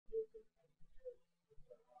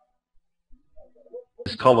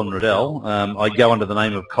is Colin Riddell. I go under the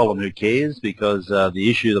name of Colin Who Cares because the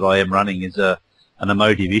issue that I am running is an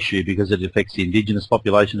emotive issue because it affects the Indigenous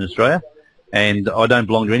population in Australia. And I don't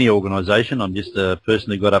belong to any organisation. I'm just a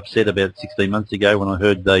person who got upset about 16 months ago when I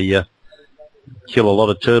heard they kill a lot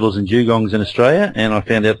of turtles and dugongs in Australia, and I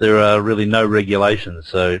found out there are really no regulations.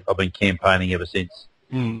 So I've been campaigning ever since.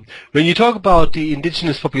 When you talk about the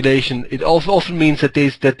indigenous population, it often means that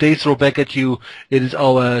they throw back at you, it is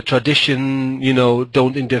our tradition, you know,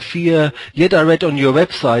 don't interfere. Yet I read on your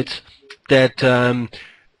website that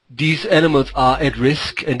these animals are at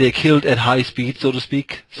risk and they're killed at high speed, so to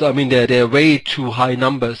speak. So I mean, there are way too high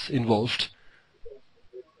numbers involved.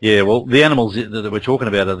 Yeah, well, the animals that we're talking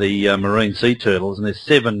about are the marine sea turtles, and there's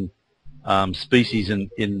 7 species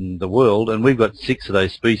in the world, and we've got 6 of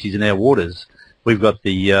those species in our waters. We've got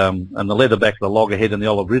the and the leatherback, the loggerhead, and the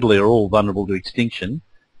olive ridley are all vulnerable to extinction,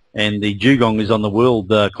 and the dugong is on the world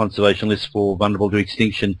conservation list for vulnerable to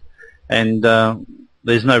extinction, and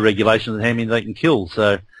there's no regulation of how many they can kill.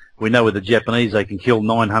 So we know with the Japanese they can kill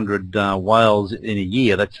 900 whales in a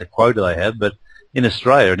year. That's the quota they have, but in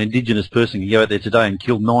Australia, an Indigenous person can go out there today and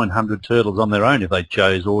kill 900 turtles on their own if they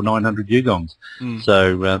chose, or 900 dugongs.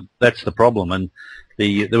 So that's the problem. And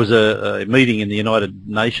there was a meeting in the United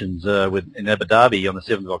Nations in Abu Dhabi on the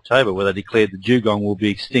 7th of October where they declared the dugong will be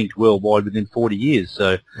extinct worldwide within 40 years.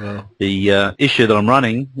 So the issue that I'm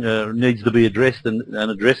running needs to be addressed and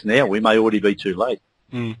addressed now. We may already be too late.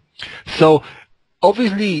 So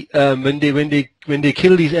obviously, when they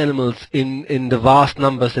kill these animals in the vast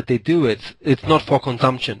numbers that they do, it's not for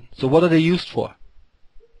consumption. So what are they used for?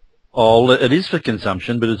 Oh, it is for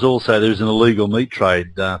consumption, but it's also there's an illegal meat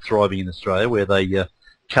trade thriving in Australia where they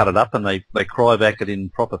cut it up and they cryovac it in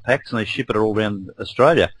proper packs and they ship it all around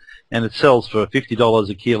Australia, and it sells for $50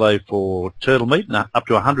 a kilo for turtle meat and up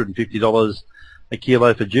to $150 a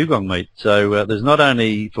kilo for dugong meat. So there's not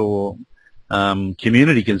only for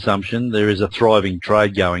community consumption, there is a thriving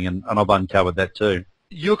trade going, and I've uncovered that too.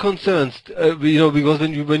 Your concerns, you know, because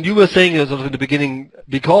when you were saying it sort of in the beginning,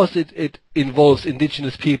 because it involves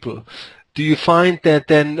indigenous people, do you find that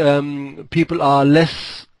then people are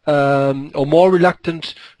less or more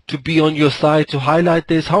reluctant to be on your side to highlight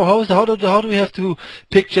this? How do we have to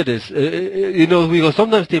picture this? You know, because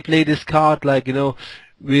sometimes they play this card like, you know,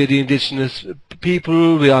 we're the indigenous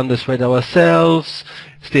people, we understand ourselves,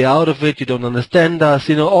 stay out of it, you don't understand us,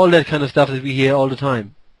 you know, all that kind of stuff that we hear all the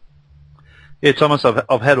time. Yeah, Thomas,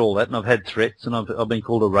 I've had all that, and I've had threats, and I've been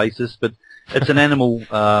called a racist, but it's an animal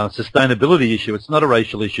sustainability issue. It's not a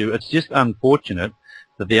racial issue. It's just unfortunate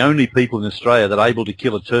that the only people in Australia that are able to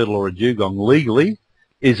kill a turtle or a dugong legally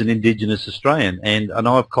is an Indigenous Australian, and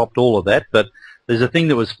I've copped all of that, but there's a thing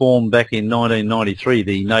that was formed back in 1993,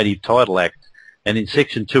 the Native Title Act, and in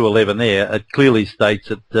Section 211 there, it clearly states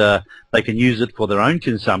that they can use it for their own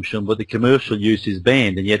consumption, but the commercial use is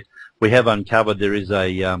banned, and yet we have uncovered there is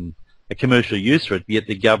a commercial use for it, yet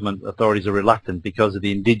the government authorities are reluctant because of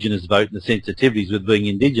the Indigenous vote and the sensitivities with being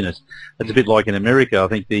Indigenous. It's a bit like in America. I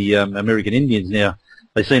think the American Indians now,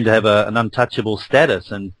 they seem to have an untouchable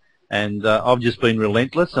status, and I've just been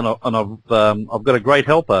relentless, and I've got a great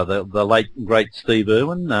helper, the late great Steve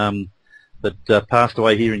Irwin, that passed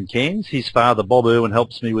away here in Cairns. His father, Bob Irwin,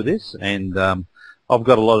 helps me with this, and I've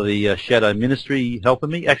got a lot of the shadow ministry helping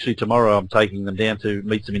me. Actually, tomorrow I'm taking them down to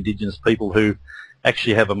meet some Indigenous people who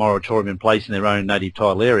actually have a moratorium in place in their own native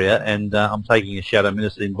title area, and I'm taking a shadow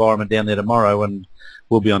minister environment down there tomorrow, and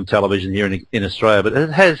we'll be on television here in Australia. But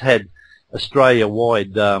it has had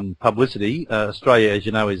Australia-wide publicity. Australia, as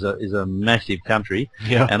you know, is a massive country,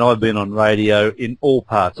 and I've been on radio in all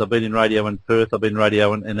parts. I've been in radio in Perth, I've been in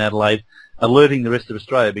radio in Adelaide, alerting the rest of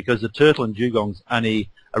Australia, because the turtle and dugongs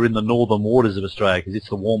only are in the northern waters of Australia, because it's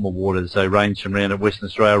the warmer waters. They range from around Western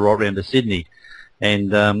Australia right around to Sydney.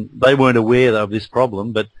 And they weren't aware of this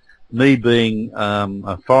problem, but me being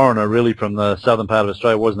a foreigner really from the southern part of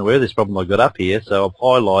Australia wasn't aware of this problem. I got up here, so I've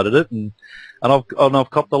highlighted it, and I've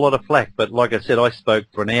copped a lot of flack. But like I said, I spoke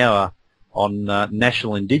for an hour on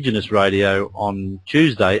National Indigenous Radio on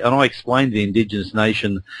Tuesday, and I explained to the Indigenous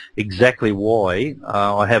nation exactly why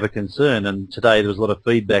I have a concern. And today there was a lot of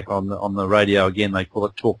feedback on the radio again. They call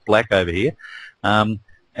it Talk Black over here.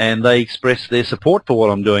 And they express their support for what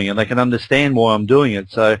I'm doing, and they can understand why I'm doing it.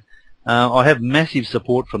 So I have massive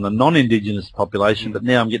support from the non-Indigenous population, but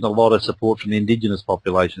now I'm getting a lot of support from the Indigenous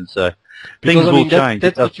population. So things will change.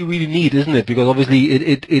 That's what you really need, isn't it? Because obviously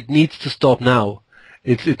it needs to stop now.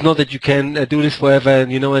 It's not that you can do this forever, and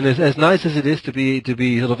you know. And as nice as it is to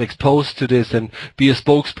be sort of exposed to this and be a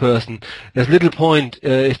spokesperson, there's little point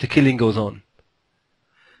if the killing goes on.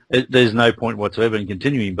 There's no point whatsoever in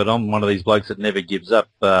continuing, but I'm one of these blokes that never gives up.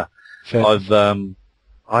 I've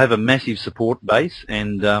I have a massive support base,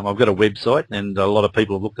 and I've got a website, and a lot of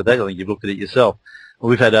people have looked at that. I think you've looked at it yourself.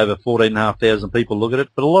 We've had over 14,500 people look at it,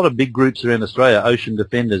 but a lot of big groups around Australia, Ocean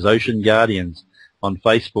Defenders, Ocean Guardians on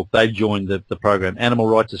Facebook, they've joined the program. Animal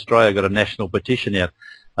Rights Australia got a national petition out.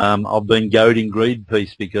 I've been goading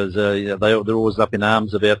Greenpeace because they're always up in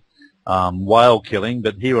arms about whale killing,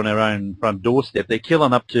 but here on our own front doorstep, they're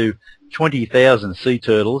killing up to 20,000 sea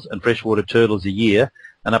turtles and freshwater turtles a year,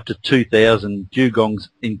 and up to 2,000 dugongs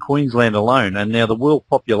in Queensland alone. And now the world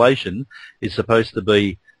population is supposed to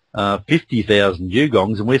be 50,000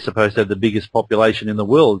 dugongs, and we're supposed to have the biggest population in the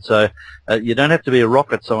world. So you don't have to be a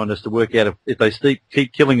rocket scientist to work out if they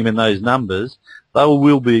keep killing them in those numbers, they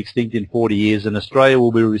will be extinct in 40 years, and Australia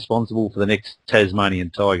will be responsible for the next Tasmanian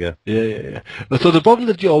tiger. Yeah. So the problem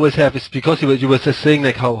that you always have is because you were just saying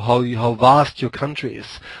like how vast your country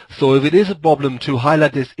is. So if it is a problem to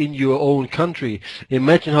highlight this in your own country,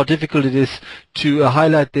 imagine how difficult it is to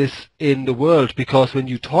highlight this in the world, because when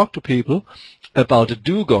you talk to people about a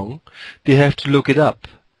dugong, they have to look it up.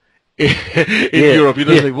 In Europe,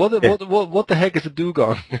 like, what the heck is a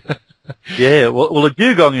dugong? Yeah, well, a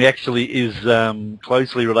dugong actually is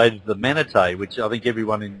closely related to the manatee, which I think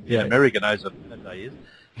everyone in America knows what a manatee is.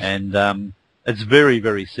 And it's a very,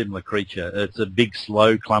 very similar creature. It's a big,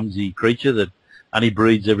 slow, clumsy creature that only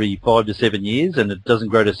breeds every 5 to 7 years, and it doesn't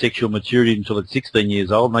grow to sexual maturity until it's 16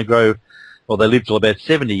 years old, and they live till about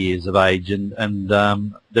 70 years of age, and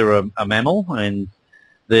they're a mammal, and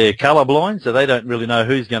they're colourblind, so they don't really know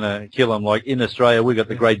who's going to kill them. Like in Australia, we've got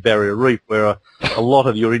the Great Barrier Reef, where a lot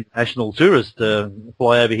of your international tourists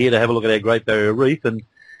fly over here to have a look at our Great Barrier Reef, and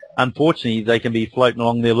unfortunately they can be floating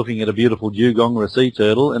along there looking at a beautiful dugong or a sea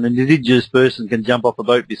turtle, and an indigenous person can jump off the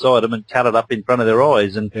boat beside them and cut it up in front of their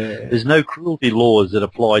eyes, and there's no cruelty laws that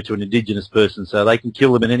apply to an indigenous person, so they can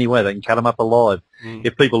kill them in any way. They can cut them up alive.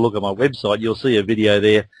 If people look at my website, you'll see a video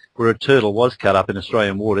there where a turtle was cut up in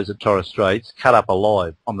Australian waters at Torres Straits, cut up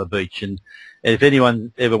alive on the beach. And if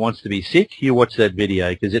anyone ever wants to be sick, you watch that video,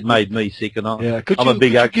 because it made me sick, and I'm a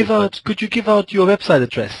big advocate. Could you give out your website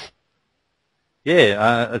address?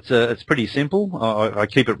 Yeah, it's pretty simple. I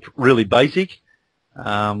keep it really basic.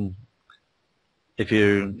 If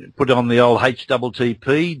you put on the old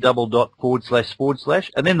HTTP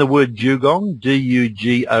 // and then the word dugong,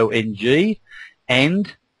 Dugong,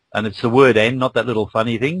 and it's the word and, not that little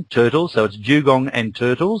funny thing, turtles. So it's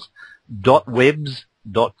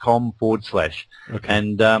dugongandturtles.webs.com /. Okay.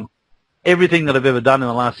 And everything that I've ever done in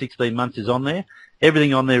the last 16 months is on there.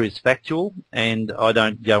 Everything on there is factual, and I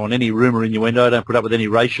don't go on any rumour innuendo. I don't put up with any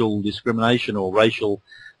racial discrimination or racial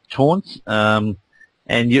taunts. And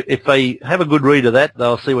if they have a good read of that,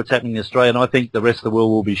 they'll see what's happening in Australia, and I think the rest of the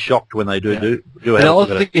world will be shocked when they do And I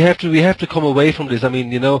also think we have to come away from this. I mean,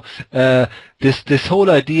 this whole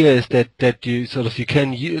idea is that you sort of, you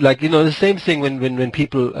can, the same thing when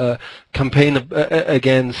people campaign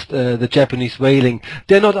against the Japanese whaling.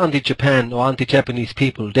 They're not anti-Japan or anti-Japanese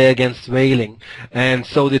people. They're against whaling, and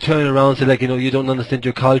so they turn around and say, you don't understand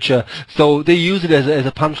your culture. So they use it as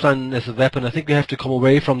a punchline, as a weapon. I think we have to come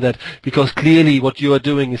away from that, because clearly what you are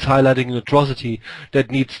doing is highlighting an atrocity that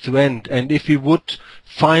needs to end. And if we would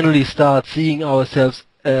finally start seeing ourselves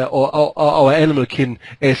or our animal kin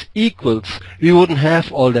as equals, we wouldn't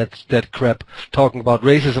have all that crap talking about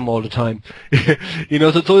racism all the time. So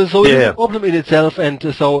it's a problem in itself, and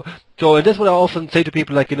so and that's what I often say to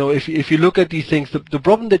people, if you look at these things, the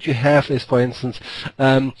problem that you have is, for instance,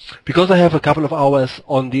 because I have a couple of hours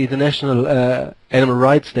on the International Animal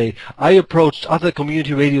Rights Day, I approached other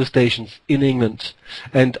community radio stations in England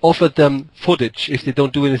and offered them footage if they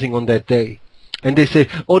don't do anything on that day. And they say,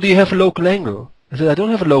 oh, do you have a local angle? I said, I don't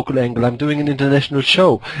have a local angle. I'm doing an international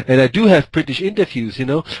show. And I do have British interviews,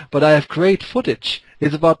 but I have great footage.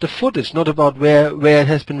 It's about the footage, not about where it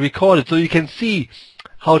has been recorded. So you can see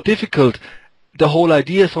how difficult the whole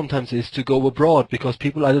idea sometimes is to go abroad, because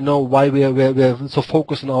people, I don't know why we're so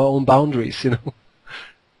focused on our own boundaries,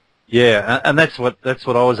 Yeah, and that's what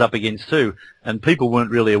I was up against too. And people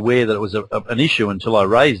weren't really aware that it was an issue until I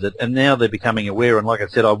raised it, and now they're becoming aware. And like I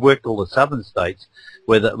said, I've worked all the southern states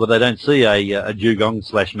where they don't see a dugong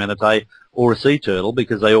 / manatee or a sea turtle,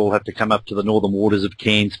 because they all have to come up to the northern waters of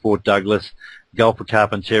Cairns, Port Douglas, Gulf of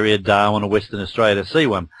Carpentaria, Darwin, or Western Australia to see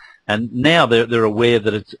one. And now they're aware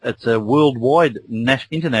that it's a worldwide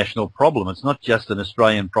international problem. It's not just an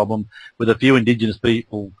Australian problem with a few indigenous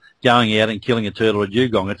people going out and killing a turtle or a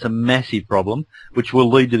dugong. It's a massive problem which will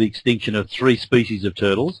lead to the extinction of 3 species of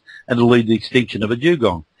turtles, and it'll lead to the extinction of a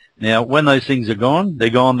dugong. Now, when those things are gone, they're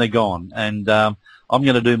gone, they're gone. And I'm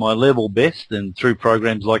going to do my level best, and through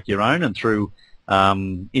programs like your own and through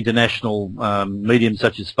international mediums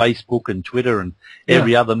such as Facebook and Twitter and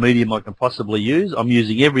every other medium I can possibly use. I'm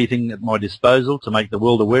using everything at my disposal to make the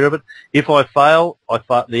world aware of it. If I fail,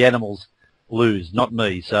 the animals lose, not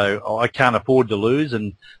me. So I can't afford to lose.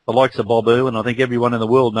 And the likes of Bob Irwin, I think everyone in the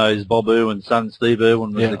world knows Bob Irwin's son, Steve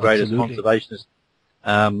Irwin, was the greatest conservationist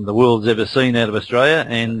the world's ever seen out of Australia,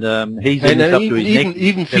 and he's in up to his neck.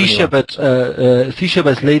 Even Sea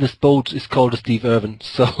Shepherd's latest boat is called the Steve Irwin.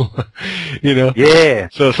 So, you know. Yeah.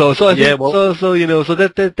 So I think, so you know, so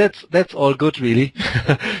that's all good really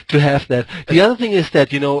to have that. The other thing is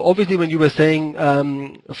that, you know, obviously when you were saying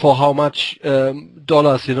for how much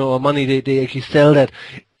dollars, you know, or money they actually sell that,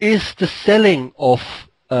 is the selling of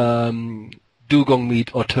dugong meat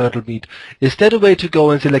or turtle meat, is that a way to go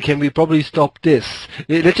and say, like, can we probably stop this?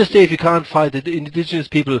 Let's just say if you can't fight the indigenous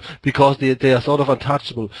people because they are sort of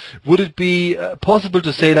untouchable, would it be possible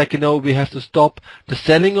to say, like, you know, we have to stop the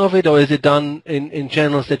selling of it, or is it done in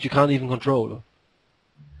channels that you can't even control?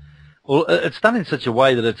 Well, it's done in such a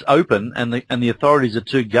way that it's open, and the authorities are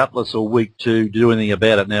too gutless or weak to do anything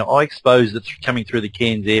about it. Now, I exposed it coming through the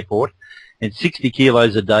Cairns airport, and 60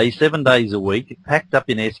 kilos a day, 7 days a week, packed up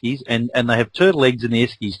in eskies, and they have turtle eggs in the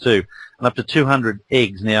eskies too, and up to 200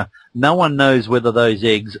 eggs. Now, no one knows whether those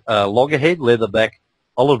eggs are loggerhead, leatherback,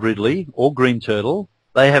 olive ridley, or green turtle.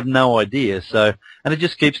 They have no idea. So, and it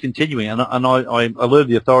just keeps continuing. And I alerted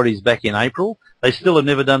the authorities back in April. They still have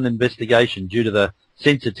never done an investigation due to the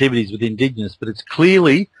sensitivities with Indigenous, but it's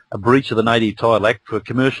clearly a breach of the Native Title Act for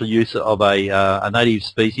commercial use of a native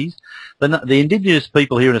species. The Indigenous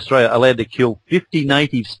people here in Australia are allowed to kill 50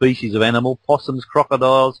 native species of animal, possums,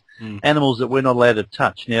 crocodiles, animals that we're not allowed to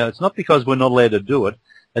touch. Now, it's not because we're not allowed to do it.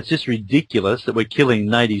 It's just ridiculous that we're killing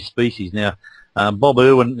native species. Now, Bob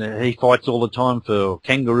Irwin, he fights all the time for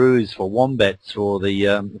kangaroos, for wombats, for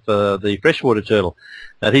the freshwater turtle.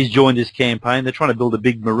 He's joined this campaign. They're trying to build a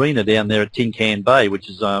big marina down there at Tin Can Bay, which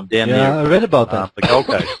is down there. Yeah, I read about that. The Gold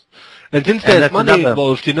Coast. And since there's money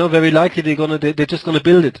involved, you know, very likely they're just going to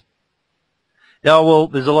build it. Yeah, well,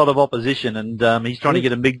 there's a lot of opposition, and he's trying to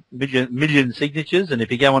get a million signatures. And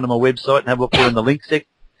if you go onto my website and have a look there in the link section,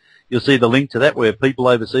 you'll see the link to that where people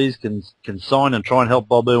overseas can sign and try and help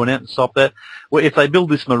Bob Irwin out and stop that. Well, if they build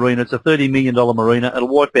this marina, it's a $30 million marina. It'll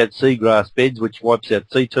wipe out seagrass beds, which wipes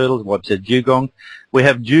out sea turtles, wipes out dugong. We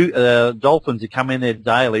have dolphins that come in there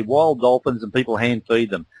daily, wild dolphins, and people hand feed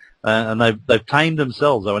them. And they've tamed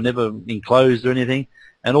themselves. They were never enclosed or anything.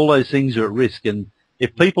 And all those things are at risk. And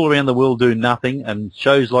if people around the world do nothing, and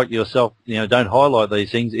shows like yourself, you know, don't highlight these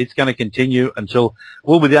things, it's going to continue until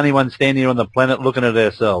we'll be the only ones standing here on the planet looking at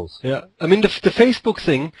ourselves. Yeah, I mean the Facebook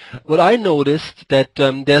thing. What I noticed that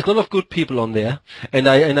there's a lot of good people on there, and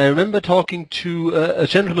I remember talking to a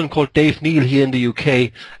gentleman called Dave Neal here in the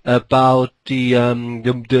UK about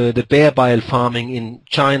the bear bile farming in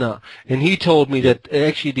China, and he told me that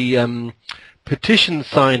actually the petition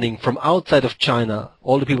signing from outside of China,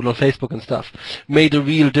 all the people on Facebook and stuff, made a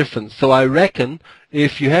real difference. So I reckon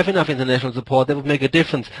if you have enough international support, that would make a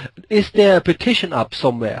difference. Is there a petition up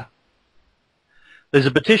somewhere? There's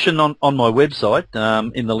a petition on my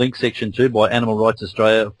website in the link section too by Animal Rights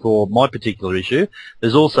Australia for my particular issue.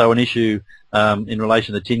 There's also an issue in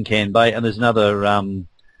relation to Tin Can Bay, and there's another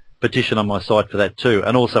petition on my site for that too,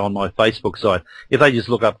 and also on my Facebook site. If they just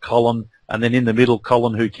look up Colin, and then in the middle,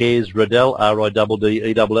 Colin Who Cares, Riddell,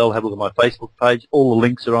 R-I-D-D-E-L-L, have a look at my Facebook page. All the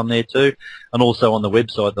links are on there too, and also on the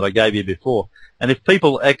website that I gave you before. And if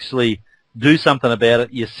people actually do something about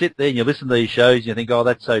it, you sit there and you listen to these shows and you think, oh,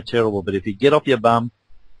 that's so terrible. But if you get off your bum,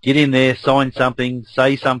 get in there, sign something,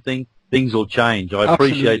 say something, things will change. I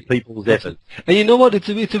appreciate people's effort. And you know what? It's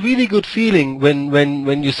a really good feeling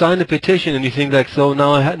when you sign a petition and you think like, so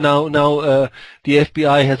now the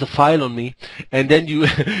FBI has a file on me, and then you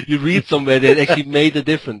you read somewhere that actually made a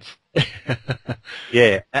difference.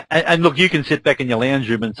 Yeah, and look, you can sit back in your lounge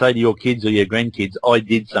room and say to your kids or your grandkids, I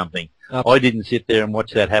did something. Absolutely. I didn't sit there and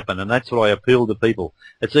watch that happen, and that's what I appeal to people.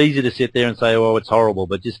 It's easy to sit there and say, oh, it's horrible,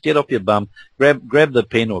 but just get off your bum, grab the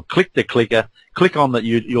pen or click the clicker, click on that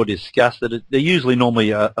you're disgusted. They're usually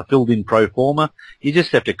normally a filled-in pro forma. You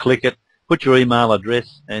just have to click it, put your email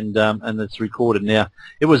address, and it's recorded. Now,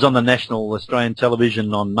 it was on the National Australian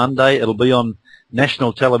Television on Monday. It'll be on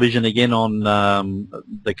national television again on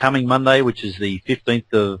the coming Monday, which is the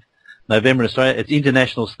 15th of November in Australia. It's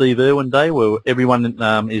International Steve Irwin Day, where everyone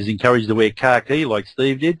is encouraged to wear khaki like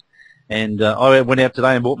Steve did. And I went out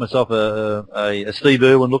today and bought myself a Steve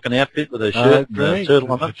Irwin-looking outfit with a shirt and a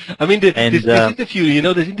turtle on it. I mean, this interview,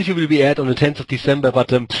 this interview will be aired on the 10th of December,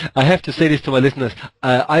 but I have to say this to my listeners.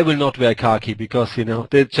 I will not wear khaki because,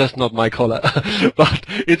 they're just not my color. But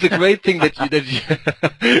it's a great thing that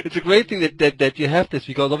it's a great thing that you have this,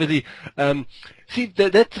 because obviously, see,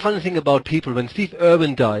 that's the funny thing about people. When Steve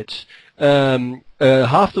Irwin died,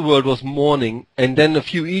 half the world was mourning, and then a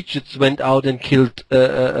few Egypts went out and killed,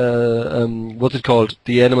 what's it called?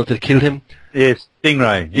 The animals that killed him? Yes,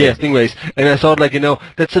 stingray. Yeah, stingrays. And I thought,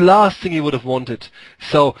 that's the last thing he would have wanted.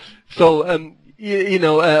 So,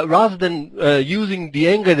 rather than using the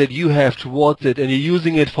anger that you have towards it, and you're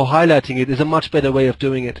using it for highlighting it, is a much better way of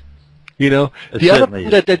doing it. The other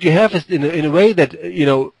thing that you have is in a way that,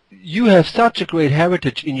 you have such a great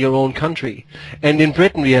heritage in your own country, and in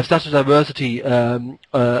Britain we have such a diversity on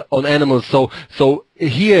animals. So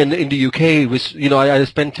here in the UK, which I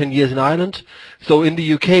spent 10 years in Ireland. So in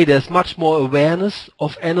the UK, there's much more awareness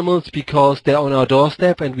of animals because they're on our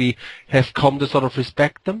doorstep, and we have come to sort of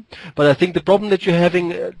respect them. But I think the problem that you're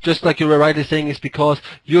having, just like you were rightly saying, is because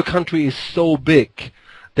your country is so big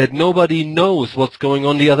that nobody knows what's going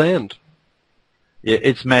on the other end. Yeah,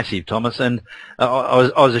 it's massive, Thomas, and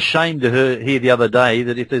I was ashamed to hear the other day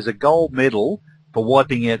that if there's a gold medal for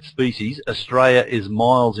wiping out species, Australia is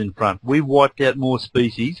miles in front. We've wiped out more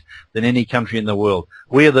species than any country in the world.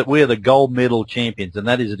 We're the gold medal champions, and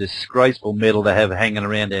that is a disgraceful medal to have hanging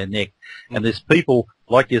around our neck. And there's people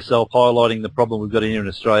like yourself highlighting the problem we've got here in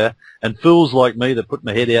Australia, and fools like me that put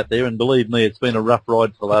my head out there, and believe me, it's been a rough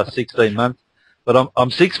ride for the last 16 months. But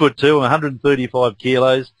I'm 6'2", I'm 135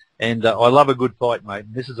 kilos. And I love a good fight, mate.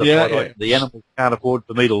 And this is a fight the animals can't afford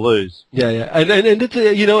for me to lose. Yeah, and it's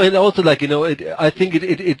and also I think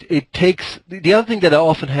it takes the other thing that I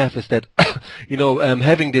often have is that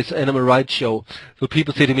having this animal rights show, so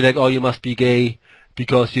people say to me oh, you must be gay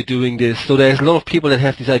because you're doing this. So there's a lot of people that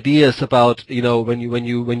have these ideas about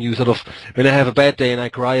when I have a bad day and I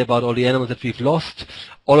cry about all the animals that we've lost,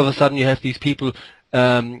 all of a sudden you have these people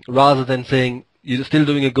rather than saying you're still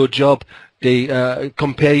doing a good job, they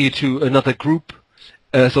compare you to another group,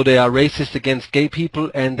 so they are racist against gay people,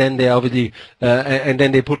 and then they obviously and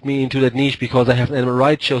then they put me into that niche because I have an animal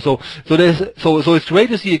rights show. So it's great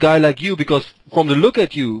to see a guy like you, because from the look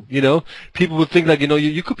at you, people would think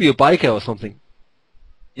you could be a biker or something.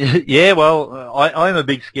 Yeah, well, I'm a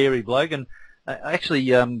big scary bloke, and actually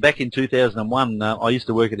back in 2001, I used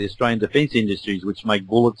to work at the Australian Defence Industries, which make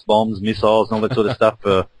bullets, bombs, missiles, and all that sort of stuff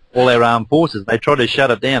for all our armed forces. They tried to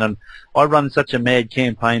shut it down, and I run such a mad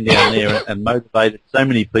campaign down there and motivated so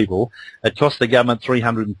many people. It cost the government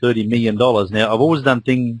 $330 million. Now, I've always done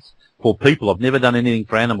things for people. I've never done anything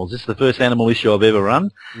for animals. This is the first animal issue I've ever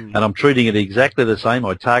run, and I'm treating it exactly the same.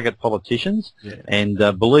 I target politicians, and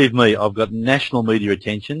believe me, I've got national media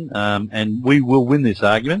attention, and we will win this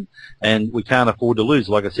argument, and we can't afford to lose.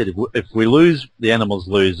 Like I said, if we lose, the animals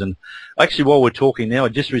lose. And actually, while we're talking now, I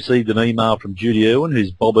just received an email from Judy Irwin,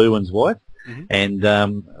 who's Bob Irwin's wife, and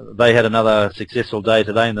they had another successful day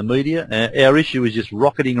today in the media. Our issue is just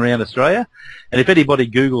rocketing around Australia, and if anybody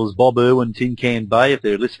Googles Bob Irwin Tin Can Bay, if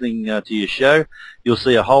they're listening to your show, you'll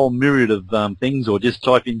see a whole myriad of things, or just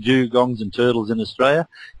type in dugongs and turtles in Australia.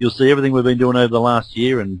 You'll see everything we've been doing over the last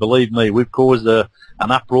year, and believe me, we've caused an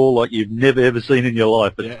uproar like you've never ever seen in your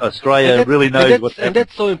life. But Australia really knows what's happening. And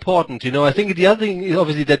that's so important, I think the other thing is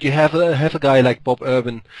obviously that you have a guy like Bob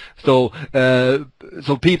Irwin, so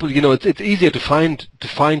people, it's easier to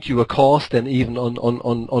find you a cause than even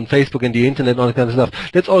on Facebook and the internet and all that kind of stuff.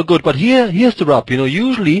 That's all good, but here's the rub.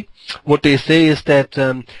 Usually what they say is that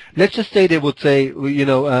let's just say they would say,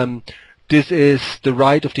 this is the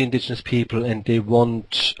right of the indigenous people and they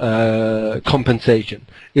want compensation.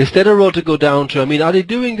 Is that a road to go down to? I mean, are they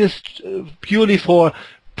doing this purely for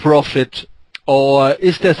profit, or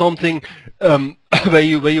is there something where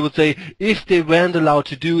you would say if they weren't allowed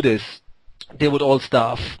to do this, they would all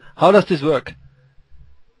starve? How does this work?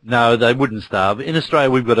 No, they wouldn't starve. In Australia,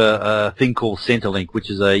 we've got a thing called Centrelink, which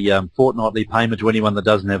is a fortnightly payment to anyone that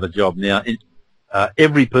doesn't have a job. Now,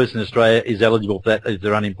 every person in Australia is eligible for that if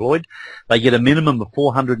they're unemployed. They get a minimum of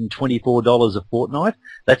 $424 a fortnight.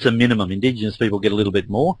 That's a minimum. Indigenous people get a little bit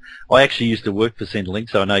more. I actually used to work for Centrelink,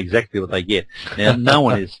 so I know exactly what they get. Now, no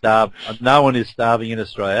one is starved. No one is starving in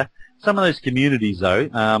Australia. Some of those communities, though,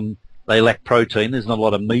 they lack protein. There's not a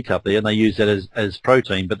lot of meat up there, and they use that as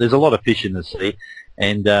protein. But there's a lot of fish in the sea.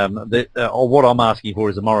 And what I'm asking for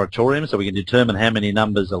is a moratorium so we can determine how many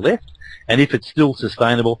numbers are left. And if it's still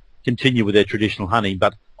sustainable, continue with their traditional hunting,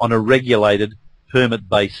 but on a regulated,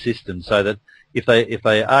 permit-based system so that if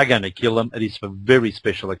they are going to kill them, it is for very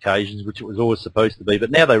special occasions, which it was always supposed to be.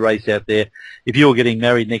 But now they race out there. If you're getting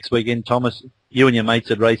married next weekend, Thomas, you and your mates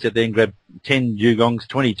would race out there and grab 10 dugongs,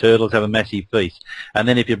 20 turtles, have a massive feast. And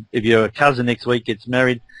then if your cousin next week gets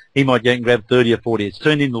married, he might go and grab 30 or 40. It's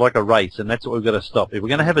turned into like a race, and that's what we've got to stop. If we're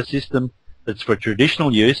going to have a system that's for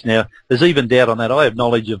traditional use, now there's even doubt on that. I have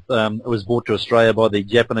knowledge of it was brought to Australia by the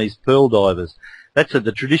Japanese pearl divers.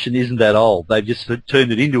 The tradition isn't that old. They've just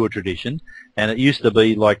turned it into a tradition, and it used to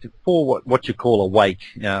be like for what you call a wake.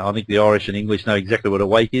 I think the Irish and English know exactly what a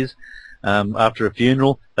wake is. After a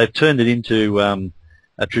funeral, they've turned it into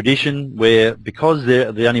a tradition where, because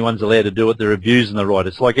they're the only ones allowed to do it, they're abusing the right.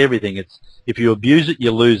 It's like everything. It's if you abuse it,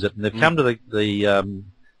 you lose it. And they've come to the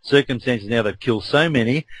circumstances now. They've killed so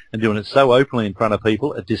many and doing it so openly in front of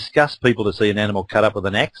people. It disgusts people to see an animal cut up with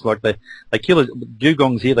an axe. Like they kill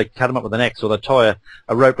dugongs here, they cut them up with an axe, or they tie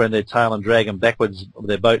a rope around their tail and drag them backwards with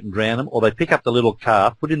their boat and drown them, or they pick up the little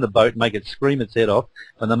calf, put it in the boat, make it scream its head off.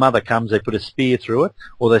 When the mother comes, they put a spear through it,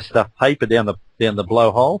 or they stuff paper down the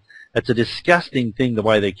blowhole. It's a disgusting thing the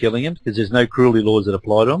way they're killing them, because there's no cruelty laws that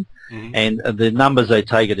apply to them. Mm-hmm. And the numbers they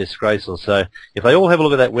take are disgraceful. So if they all have a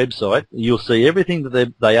look at that website, you'll see everything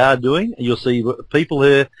that they are doing. You'll see people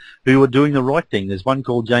there who are doing the right thing. There's one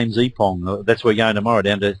called James Epong. That's where we're going tomorrow,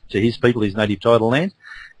 down to his people, his native title land.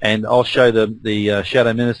 And I'll show the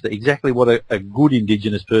Shadow Minister exactly what a good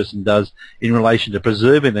Indigenous person does in relation to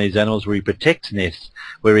preserving these animals, where he protects nests,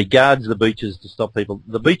 where he guards the beaches to stop people.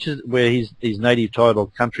 The beaches where his native title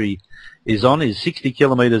country is on is 60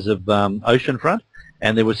 kilometres of oceanfront,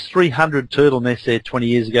 and there was 300 turtle nests there 20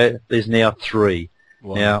 years ago. There's now 3.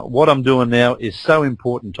 Wow. Now, what I'm doing now is so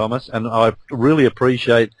important, Thomas, and I really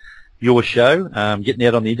appreciate your show, getting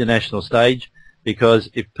out on the international stage, because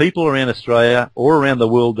if people around Australia or around the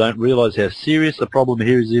world don't realise how serious the problem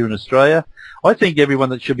here is here in Australia, I think everyone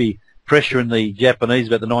that should be pressuring the Japanese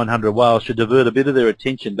about the 900 whales should divert a bit of their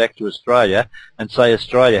attention back to Australia and say,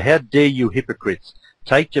 Australia, how dare you hypocrites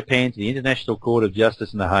take Japan to the International Court of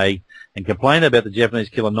Justice in The Hague and complain about the Japanese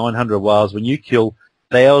killing 900 whales when you kill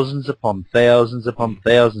thousands upon thousands upon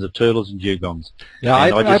thousands of turtles and dugongs. Yeah,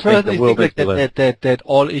 I personally think that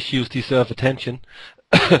all issues deserve attention.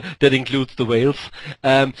 That includes the whales.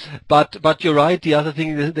 But you're right. The other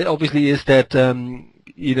thing that obviously is that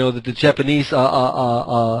that the Japanese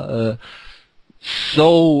are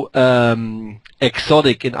so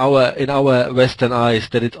exotic in our Western eyes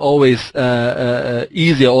that it's always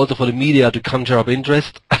easier also for the media to conjure up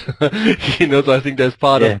interest. So I think there's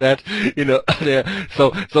part of that. So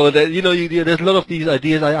that, there's a lot of these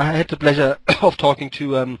ideas. I had the pleasure of talking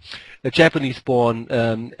to a Japanese-born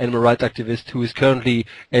animal rights activist who is currently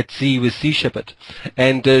at sea with Sea Shepherd,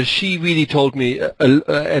 and she really told me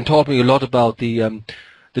and taught me a lot about the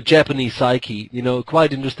Japanese psyche,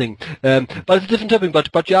 quite interesting. But it's a different topic,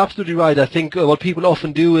 but you're absolutely right. I think what people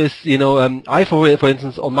often do is, I, for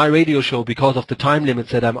instance, on my radio show, because of the time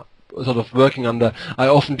limits that I'm sort of working under, I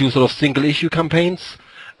often do sort of single issue campaigns.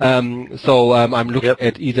 So I'm looking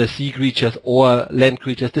at either sea creatures or land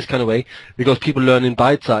creatures, this kind of way, because people learn in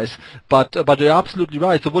bite size. But you're absolutely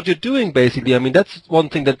right. So what you're doing, basically, I mean, that's one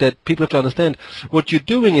thing that people have to understand. What you're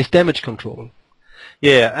doing is damage control.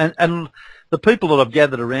 Yeah, and the people that I've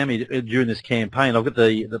gathered around me during this campaign, I've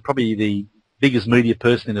got probably the biggest media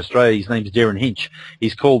person in Australia. His name's Darren Hinch.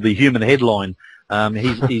 He's called the Human Headline.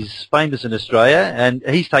 He's famous in Australia, and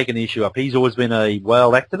he's taken the issue up. He's always been a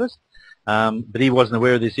whale activist, but he wasn't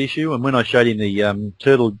aware of this issue. And when I showed him the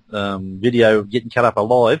turtle video getting cut up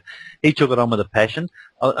alive, he took it on with a passion.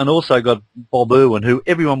 And also got Bob Irwin, who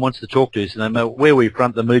everyone wants to talk to. So no matter where we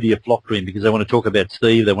front, the media flock to him because they want to talk about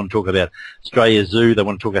Steve, they want to talk about Australia Zoo, they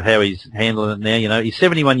want to talk about how he's handling it now. He's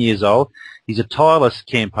 71 years old. He's a tireless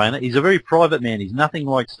campaigner. He's a very private man. He's nothing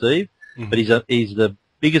like Steve, but he's the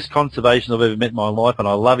biggest conservationist I've ever met in my life, and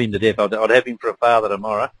I love him to death. I'd have him for a father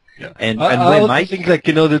tomorrow. Yeah. And I think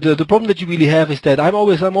the problem that you really have is that I'm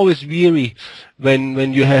always weary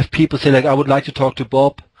when you have people say like, I would like to talk to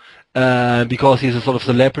Bob. Because he's a sort of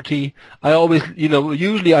celebrity. I always,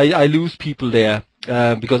 usually I lose people there,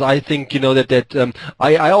 because I think,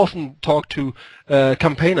 I often talk to,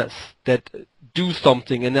 campaigners that do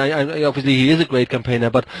something, and I obviously he is a great campaigner,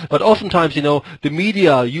 but oftentimes, the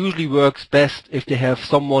media usually works best if they have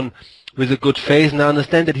someone with a good face, and I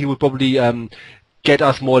understand that he would probably, get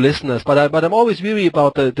us more listeners, but I'm always weary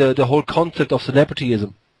about the whole concept of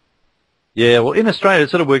celebrityism. Yeah, well, in Australia it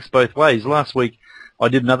sort of works both ways. Last week, I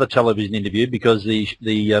did another television interview because the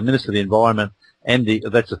Minister of the Environment and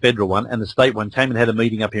that's the federal one and the state one came and had a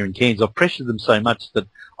meeting up here in Cairns. I've pressured them so much that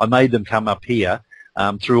I made them come up here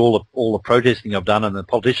through all the protesting I've done and the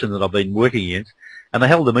politicians that I've been working against. and they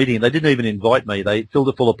held a meeting. They didn't even invite me. They filled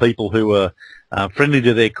it full of people who were friendly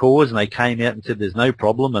to their cause, and they came out and said there's no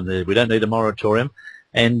problem and we don't need a moratorium.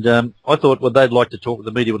 And I thought, well, they'd like to talk,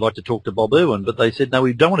 the media would like to talk to Bob Irwin, but they said, no,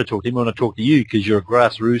 we don't want to talk to him. We want to talk to you because you're a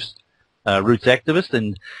grassroots roots activist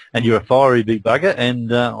and you're a fiery big bugger.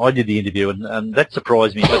 And I did the interview, and that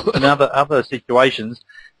surprised me. But in other situations,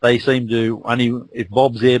 they seem to only, if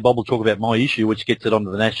Bob's there, Bob will talk about my issue, which gets it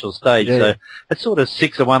onto the national stage. Yeah. So it's sort of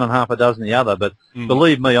 6 of one and half a dozen the other. But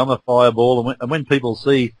believe me, I'm a fireball. And when people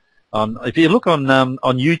see, if you look on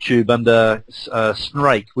YouTube under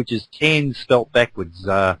Snrake, which is Cairns spelt backwards,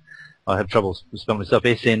 I have trouble spelling myself,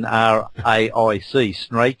 S-N-R-A-I-C,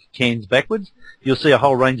 Snrake, Cairns backwards, you'll see a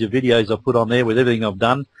whole range of videos I've put on there with everything I've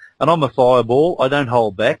done. And I'm a fireball. I don't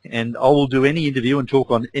hold back, and I will do any interview and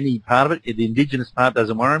talk on any part of it. The Indigenous part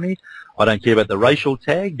doesn't worry me. I don't care about the racial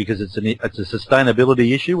tag because it's a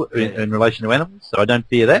sustainability issue in relation to animals, so I don't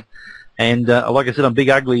fear that. And like I said, I'm a big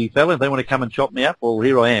ugly fella. If they want to come and chop me up, well,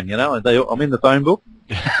 here I am. I'm in the phone book.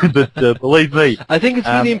 But believe me, I think it's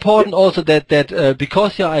really important also that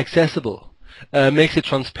because you are accessible, makes it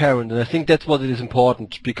transparent, and I think that's what it is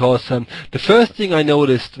important, because the first thing I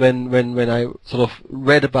noticed when I sort of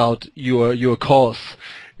read about your cause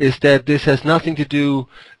is that this has nothing to do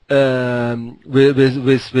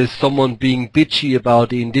with someone being bitchy about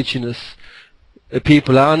the indigenous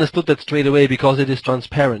people. I understood that straight away because it is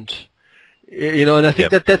transparent. And I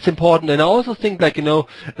think that's important. And I also think,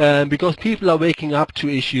 because people are waking up to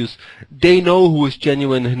issues, they know who is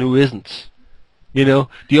genuine and who isn't. The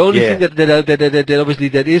only thing that obviously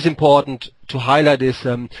that is important to highlight is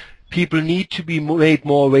people need to be made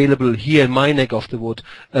more available here in my neck of the wood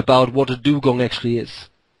about what a dugong actually is.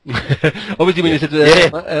 Obviously, when you said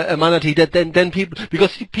a manatee, that then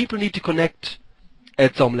people need to connect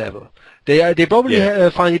at some level. They probably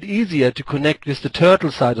find it easier to connect with the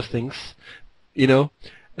turtle side of things, than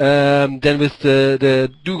with the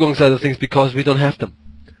dugong side of things, because we don't have them,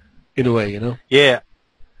 in a way, Yeah.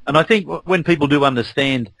 And I think when people do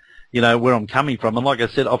understand, where I'm coming from, and like I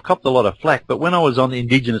said, I've copped a lot of flack, but when I was on the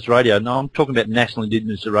Indigenous radio, now I'm talking about National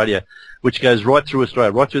Indigenous Radio, which goes right through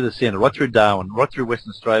Australia, right through the centre, right through Darwin, right through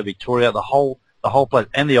Western Australia, Victoria, the whole place,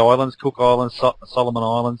 and the islands, Cook Islands, Solomon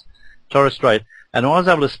Islands, Torres Strait, and I was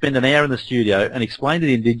able to spend an hour in the studio and explain to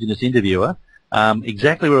the Indigenous interviewer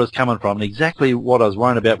exactly where I was coming from and exactly what I was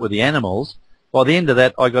worrying about with the animals. By the end of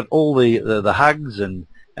that, I got all the hugs, and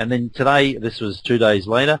then today, this was 2 days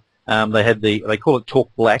later, they call it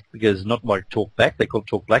Talk Black, because not like Talk Back, they call it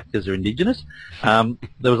Talk Black because they're Indigenous.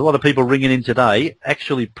 There was a lot of people ringing in today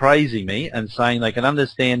actually praising me and saying they can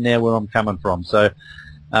understand now where I'm coming from. So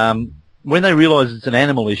when they realise it's an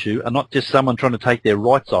animal issue and not just someone trying to take their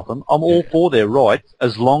rights off them, I'm all for their rights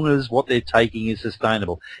as long as what they're taking is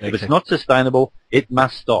sustainable. Exactly. If it's not sustainable, it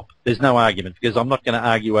must stop. There's no argument, because I'm not going to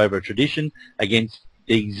argue over a tradition against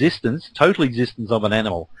the total existence of an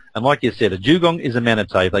animal. And like you said, a dugong is a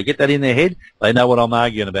manatee. If they get that in their head, they know what I'm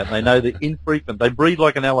arguing about. They know the infrequent. They breed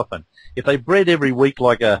like an elephant. If they bred every week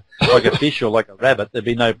like a fish or like a rabbit, there'd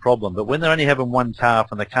be no problem. But when they're only having one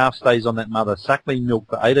calf and the calf stays on that mother suckling milk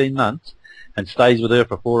for 18 months and stays with her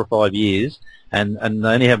for 4 or 5 years, and they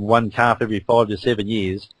only have one calf every 5 to 7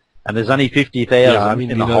 years, and there's only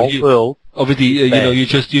 50,000 in the whole world. Obviously, you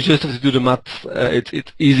just have to do the math.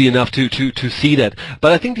 It's easy enough to see that.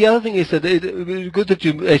 But I think the other thing is that it's good that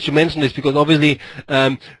you mentioned this, because obviously,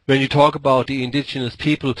 when you talk about the indigenous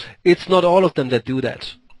people, it's not all of them that do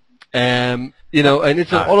that. And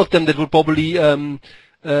it's not all of them that would probably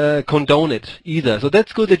condone it either. So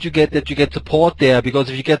that's good that you get support there, because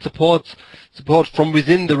if you get support from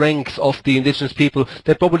within the ranks of the indigenous people,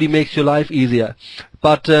 that probably makes your life easier.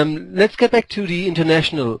 But let's get back to the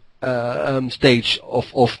international stage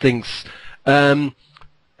of things. Where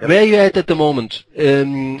are you at the moment?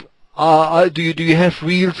 Do you have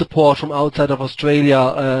real support from outside of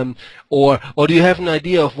Australia, or do you have an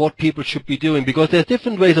idea of what people should be doing? Because there's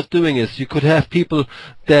different ways of doing this. You could have people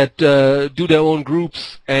that do their own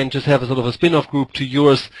groups and just have a sort of a spin-off group to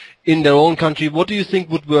yours in their own country. What do you think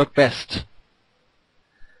would work best?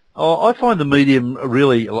 Oh, I find the medium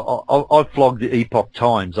really. I've flogged the Epoch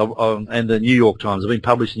Times and the New York Times. I've been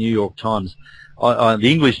published in the New York Times. The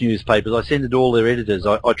English newspapers, I send it to all their editors.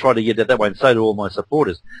 I try to get that way, and so do all my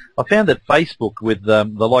supporters. I found that Facebook, with the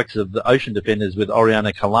likes of the Ocean Defenders, with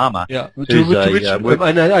Oriana Kalama,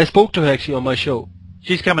 and I spoke to her actually on my show.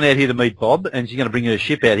 she's coming out here to meet Bob, and she's going to bring her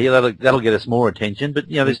ship out here. That'll get us more attention. But,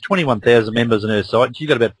 there's 21,000 members on her site, and she's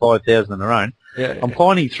got about 5,000 on her own. Yeah, I'm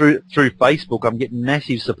finding through Facebook, I'm getting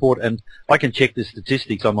massive support, and I can check the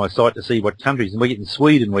statistics on my site to see what countries. And we're getting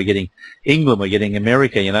Sweden, we're getting England, we're getting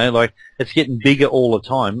America. It's getting bigger all the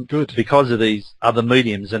time. Good. Because of these other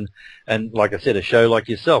mediums, and like I said, a show like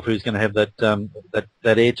yourself, who's going to have that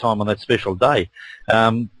airtime on that special day.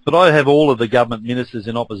 But I have all of the government ministers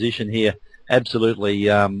in opposition here absolutely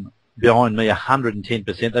behind me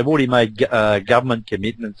 110%. They've already made government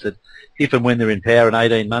commitments that if and when they're in power in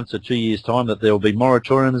 18 months or 2 years' time, that there will be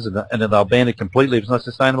moratoriums and they'll ban it completely if it's not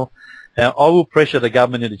sustainable. Now, I will pressure the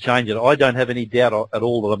government into change it. I don't have any doubt at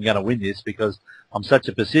all that I'm going to win this, because I'm such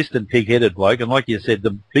a persistent, pig-headed bloke. And like you said,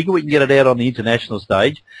 the bigger we can get it out on the international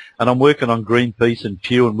stage, and I'm working on Greenpeace and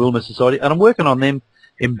Pew and Wilderness Society, and I'm working on them,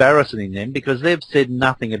 embarrassing them, because they've said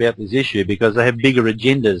nothing about this issue because they have bigger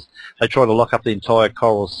agendas. They try to lock up the entire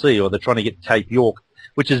Coral Sea, or they're trying to get Cape York,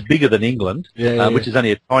 which is bigger than England, which is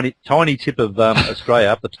only a tiny tip of Australia,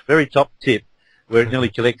 up the very top tip, where it nearly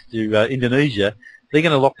connects to Indonesia. They're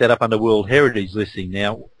going to lock that up under World Heritage listing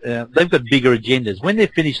now. They've got bigger agendas. When they're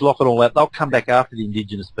finished locking all that, they'll come back after the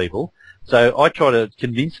Indigenous people. So I try to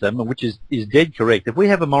convince them, which is dead correct. If we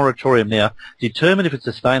have a moratorium now, determine if it's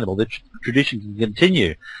sustainable, the tradition can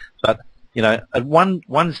continue. But, at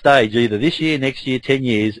one stage, either this year, next year, 10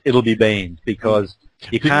 years, it'll be banned, because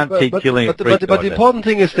you can't keep killing a creature. But the important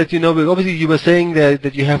thing is that, obviously you were saying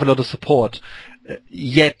that you have a lot of support,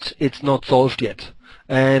 yet it's not solved yet.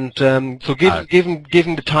 And so given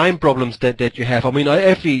the time problems that you have, I mean, I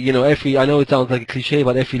know it sounds like a cliche,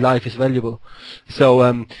 but every life is valuable.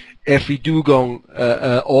 So every dugong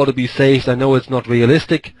ought to be saved. I know it's not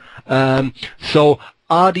realistic. So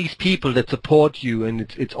are these people that support you, and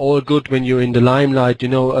it's all good when you're in the limelight,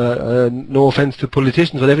 no offense to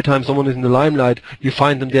politicians, but every time someone is in the limelight, you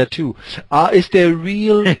find them there too. Is there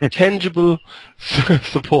real, tangible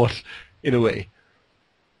support in a way?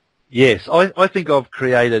 Yes, I think I've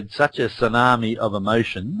created such a tsunami of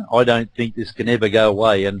emotion. I don't think this can ever go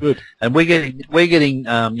away, and we're getting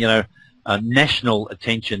national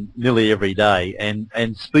attention nearly every day,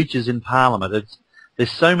 and speeches in Parliament.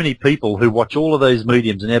 There's so many people who watch all of those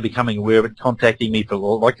mediums and now becoming aware of it, contacting me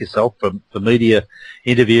like yourself for media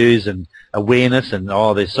interviews and awareness, and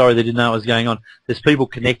they're sorry they didn't know what was going on. There's people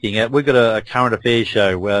connecting. We've got a current affairs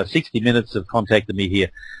show. 60 Minutes have contacted me here.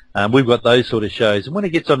 We've got those sort of shows, and when it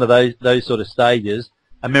gets onto those sort of stages,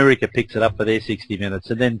 America picks it up for their 60 Minutes,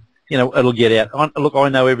 and then it'll get out. Look, I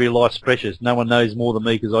know every life's precious. No one knows more than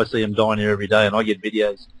me, because I see them dying here every day, and I get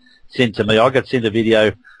videos sent to me. I got sent a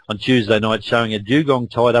video on Tuesday night showing a dugong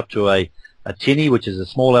tied up to a tinny, which is a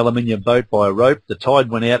small aluminium boat, by a rope. The tide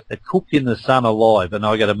went out. It cooked in the sun alive, and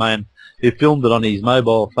I got a man who filmed it on his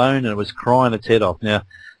mobile phone, and it was crying its head off. Now,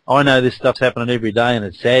 I know this stuff's happening every day, and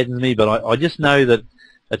it saddens me, but I just know that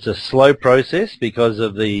it's a slow process because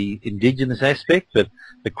of the Indigenous aspect, but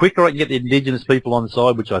the quicker I can get the Indigenous people on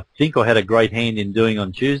side, which I think I had a great hand in doing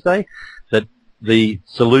on Tuesday, that the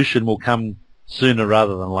solution will come sooner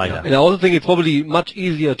rather than later. And I also think it's probably much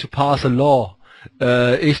easier to pass a law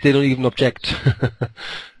if they don't even object.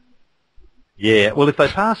 Yeah, well, if they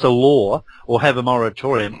pass a law or have a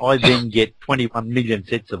moratorium, I then get 21 million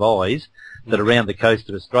sets of eyes that are around the coast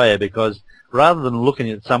of Australia, because rather than looking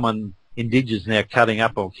at someone Indigenous now cutting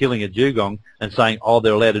up or killing a dugong and saying,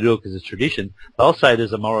 they're allowed to do it because it's tradition, they'll say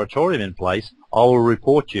there's a moratorium in place, I will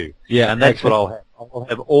report you. Yeah, and that's what I'll have. I'll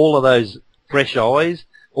have all of those fresh eyes,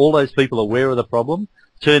 all those people aware of the problem,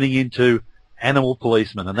 turning into animal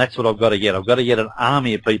policemen, and that's what I've got to get. I've got to get an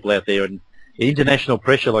army of people out there, and international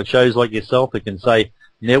pressure, like shows like yourself, that can say,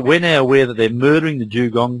 we're now aware that they're murdering the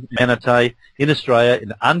dugong, manatee, in Australia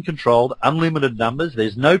in uncontrolled, unlimited numbers.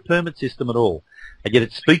 There's no permit system at all. And yet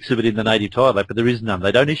it speaks of it in the Native Title Act, but there is none.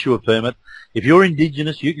 They don't issue a permit. If you're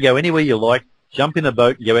Indigenous, you can go anywhere you like, jump in a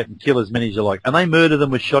boat, and go out and kill as many as you like. And they murder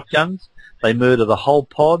them with shotguns. They murder the whole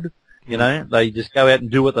pod. They just go out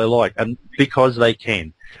and do what they like, and because they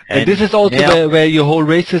can. And this is also where your whole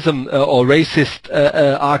racism or racist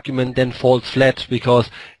argument then falls flat,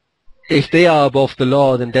 because if they are above the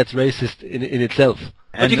law, then that's racist in itself.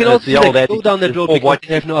 But you can also go down that road because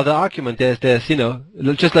you have no other argument. There's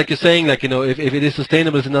just like you're saying, if it is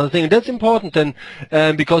sustainable is another thing. And that's important then,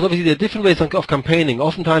 because obviously there are different ways of campaigning.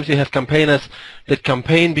 Oftentimes you have campaigners that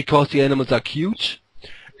campaign because the animals are cute.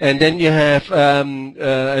 And then you have, and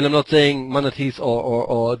I'm not saying manatees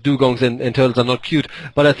or dugongs and turtles are not cute,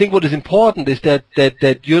 but I think what is important is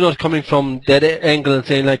that you're not coming from that angle and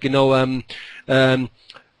saying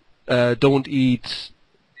don't eat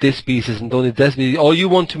this species and don't eat that species. All you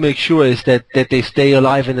want to make sure is that they stay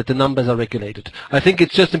alive and that the numbers are regulated. I think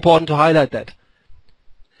it's just important to highlight that.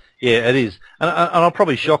 Yeah, it is. And I'll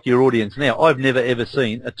probably shock your audience now. I've never ever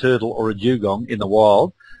seen a turtle or a dugong in the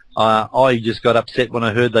wild. I just got upset when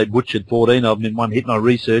I heard they butchered 14 of them in one hit, and I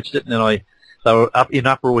researched it, and then they were up in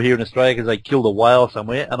uproar here in Australia because they killed a whale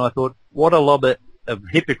somewhere, and I thought, what a lot of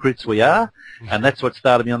hypocrites we are, and that's what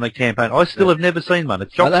started me on the campaign. I still have never seen one.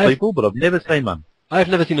 It shocks people, but I've never seen one. I've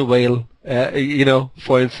never seen a whale.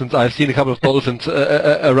 For instance, I've seen a couple of dolphins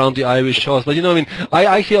around the Irish shores. But, I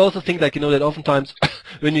actually also think, that oftentimes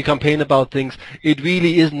when you campaign about things, it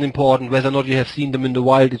really isn't important whether or not you have seen them in the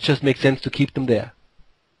wild. It just makes sense to keep them there.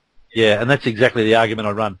 Yeah, and that's exactly the argument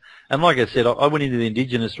I run. And like I said, I went into the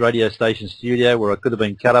Indigenous radio station studio where I could have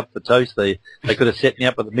been cut up for toast. They could have set me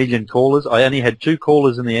up with 1 million callers. I only had 2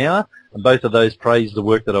 callers in the hour, and both of those praised the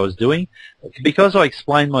work that I was doing. Because I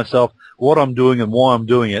explained myself what I'm doing and why I'm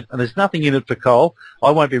doing it, and there's nothing in it for Cole.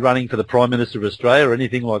 I won't be running for the Prime Minister of Australia or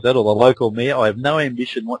anything like that, or the local mayor. I have no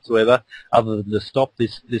ambition whatsoever other than to stop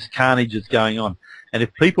this carnage that's going on. And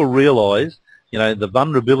if people realise the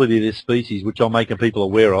vulnerability of this species, which I'm making people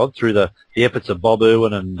aware of through the efforts of Bob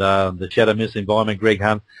Irwin and the Shadow Minister of Environment, Greg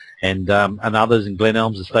Hunt, and others, and Glenn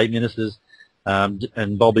Elms, the state ministers,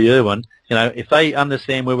 and Bobby Irwin, if they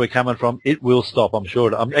understand where we're coming from, it will stop, I'm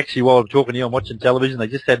sure. I'm actually, while I'm talking to you, I'm watching television. They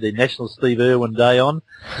just had the National Steve Irwin Day on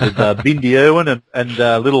with Bindi Irwin and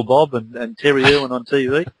Little Bob and Terry Irwin on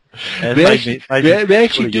TV. We're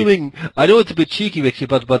actually doing, I know it's a bit cheeky actually,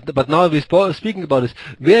 but now we're speaking about this,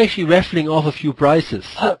 we're actually raffling off a few prizes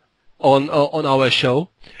on our show,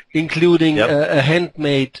 including a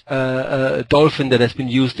handmade dolphin that has been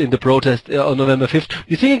used in the protest on November 5th.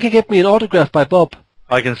 You think you can get me an autograph by Bob?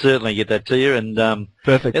 I can certainly get that to you. And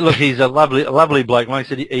perfect. Look, he's a lovely bloke. Like I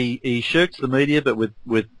said, he shirks the media, but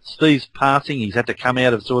with Steve's passing, he's had to come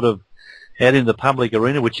out of sort of out in the public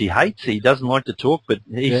arena, which he hates. He doesn't like to talk, but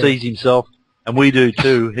he sees himself, and we do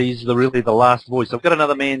too. He's really the last voice. I've got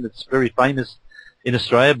another man that's very famous in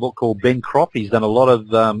Australia, called Ben Crop. He's done a lot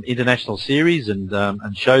of international series and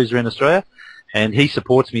shows around Australia, and he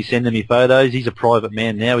supports me, sending me photos. He's a private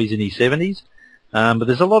man now. He's in his 70s. But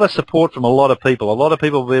there's a lot of support from a lot of people. A lot of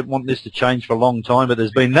people want this to change for a long time, but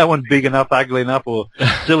there's been no one big enough, ugly enough, or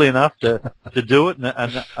silly enough to do it.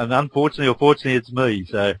 And unfortunately or fortunately, it's me.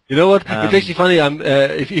 So you know what? It's actually funny.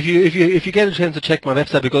 If you get a chance to check my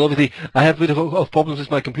website, because obviously I have a bit of problems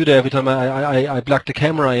with my computer. Every time I plug the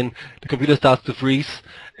camera in, the computer starts to freeze.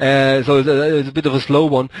 So it's a bit of a slow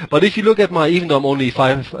one. But if you look at even though I'm only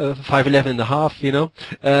 5'11" and a half,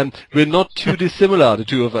 we're not too dissimilar, the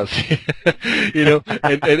two of us.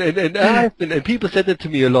 And people said that to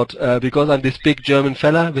me a lot, because I'm this big German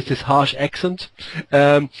fella with this harsh accent.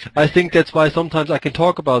 I think that's why sometimes I can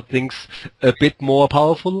talk about things a bit more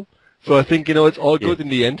powerful. So I think, it's all good in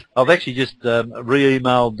the end. I've actually just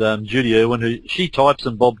re-emailed Judy Irwin, she types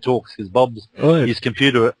and Bob talks, because Bob's is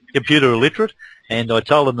computer illiterate. And I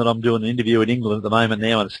told him that I'm doing an interview in England at the moment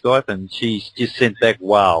now on Skype, and she's just sent back,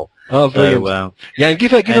 wow. Oh, brilliant. So, and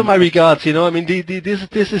give her my regards, I mean, this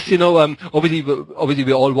is, obviously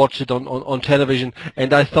we all watch it on television,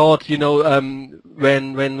 and I thought,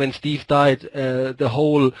 when Steve died, the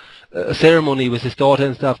whole ceremony with his daughter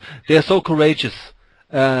and stuff, they're so courageous.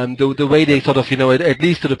 The way they sort of, at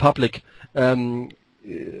least to the public, held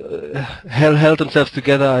themselves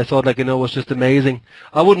together, I thought, was just amazing.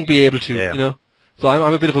 I wouldn't be able to, So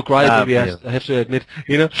I'm a bit of a crybaby, I have to admit,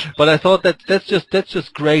 But I thought that's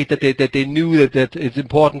just great that they knew that it's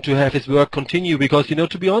important to have his work continue, because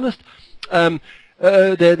to be honest, there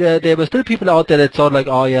were still people out there that thought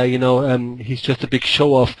he's just a big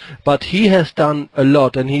show off, but he has done a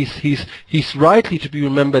lot, and he's rightly to be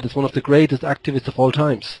remembered as one of the greatest activists of all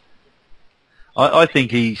times. I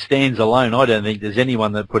think he stands alone. I don't think there's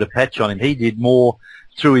anyone that put a patch on him. He did more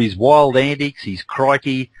through his wild antics, his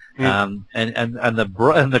crikey, and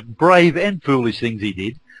the brave and foolish things he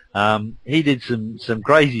did. He did some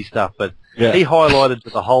crazy stuff, but he highlighted to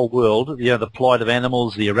the whole world, the plight of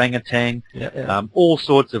animals, the orangutan, all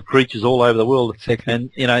sorts of creatures all over the world. Exactly. And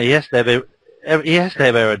he has to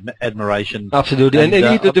have our admiration. Absolutely, and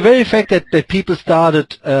the very fact that people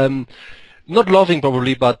started. Not loving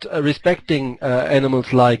probably, but respecting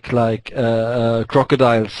animals like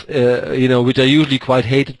crocodiles, which are usually quite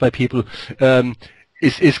hated by people,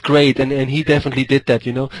 is great, and he definitely did that,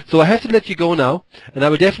 So I have to let you go now, and I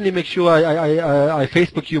will definitely make sure I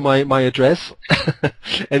Facebook you my address,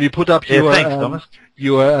 and we put up your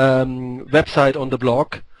website on the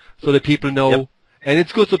blog so that people know, and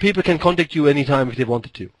it's good so people can contact you anytime if they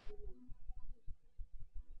wanted to.